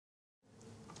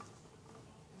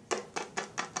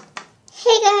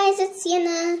it's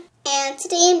Sienna, and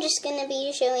today I'm just going to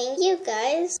be showing you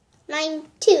guys my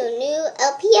 2 new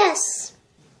LPS.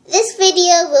 This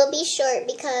video will be short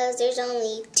because there's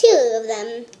only 2 of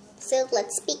them, so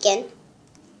let's begin.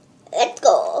 Let's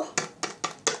go.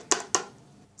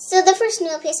 So the first new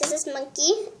LPS is this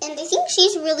monkey, and I think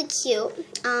she's really cute.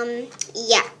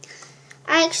 Yeah.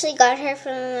 I actually got her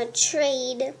from a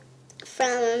trade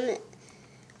from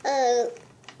a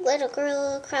little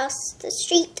girl across the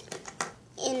street.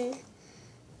 And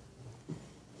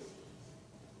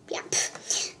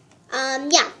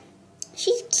yeah,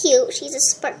 she's cute. She's a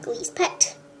Sparkly's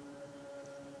pet,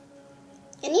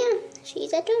 and yeah,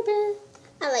 she's adorable.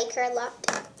 I like her a lot.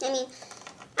 I mean,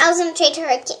 I was gonna trade her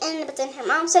a kitten, but then her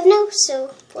mom said no.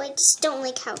 So I just don't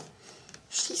like how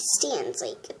she stands.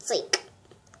 Like it's like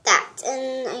that,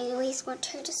 and I always want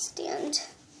her to stand.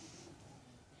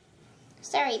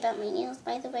 Sorry about my nails,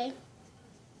 by the way.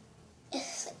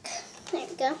 It's like, there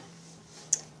we go.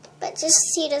 But just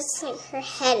see this, like, her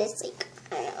head is like,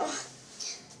 I don't know.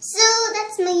 So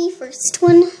that's my first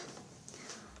one.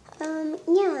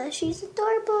 Yeah, she's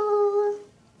adorable,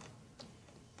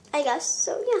 I guess.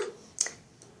 So yeah,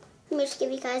 let me just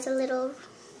give you guys a little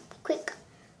quick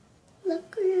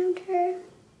look around her.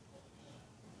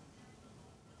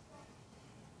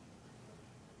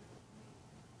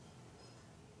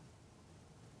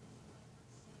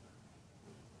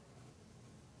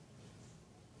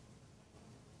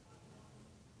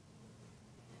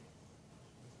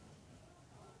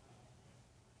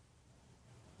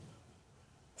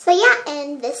 So yeah,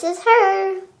 and this is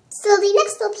her. So the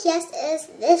next LPS is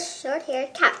this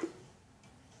short-haired cat.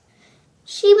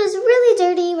 She was really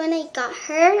dirty when I got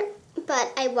her,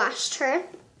 but I washed her.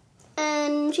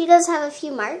 And she does have a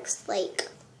few marks, like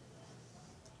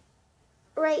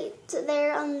right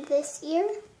there on this ear.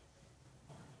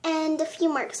 And a few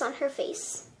marks on her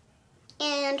face.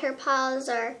 And her paws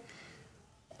are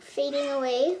fading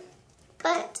away.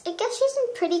 But I guess she's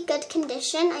in pretty good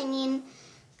condition. I mean,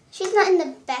 she's not in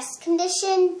the best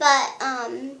condition, but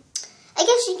I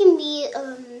guess she can be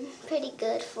pretty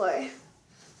good for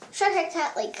short hair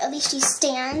cat. Like, at least she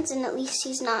stands, and at least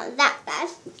she's not that bad.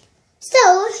 So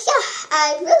yeah,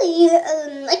 I really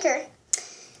like her.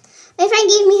 My friend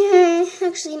gave me her.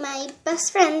 Actually, my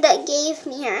best friend that gave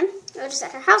me her. We're just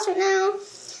at her house right now,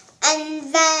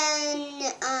 and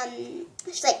then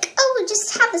she's like, "Oh,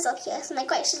 just have this LPS." I'm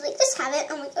like, "Right." She's like, "Just have it."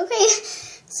 I'm like, "Okay."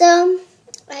 So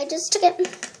I just took it.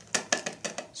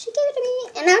 She gave it to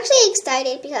me, and I'm actually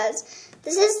excited because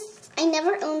I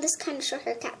never owned this kind of short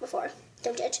hair cat before.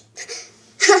 Don't judge.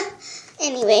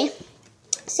 Anyway,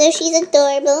 so she's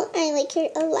adorable. I like her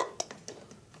a lot.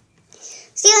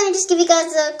 So yeah, let me just give you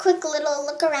guys a quick little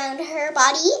look around her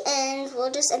body, and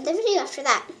we'll just end the video after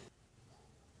that.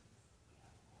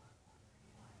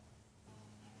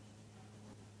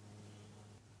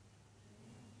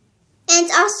 And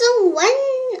also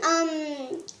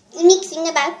one unique thing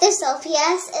about this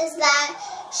LPS is that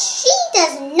she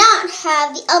does not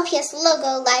have the LPS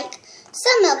logo like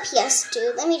some LPS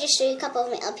do. Let me just show you a couple of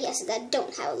my LPSs that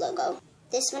don't have a logo.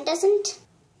 This one doesn't.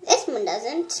 This one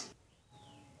doesn't.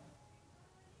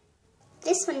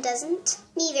 This one doesn't.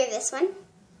 Neither this one.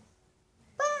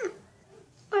 Wow.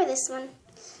 Or this one.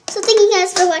 So thank you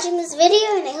guys for watching this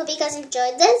video, and I hope you guys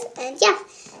enjoyed this. And yeah.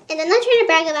 And I'm not trying to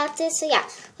brag about this, so yeah.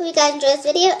 Hope you guys enjoyed this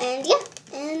video, and yeah.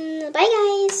 And bye,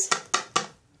 guys.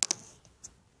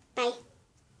 Bye.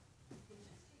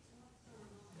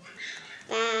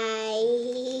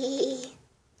 Bye.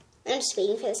 I'm just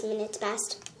waiting for this minute to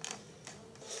pass.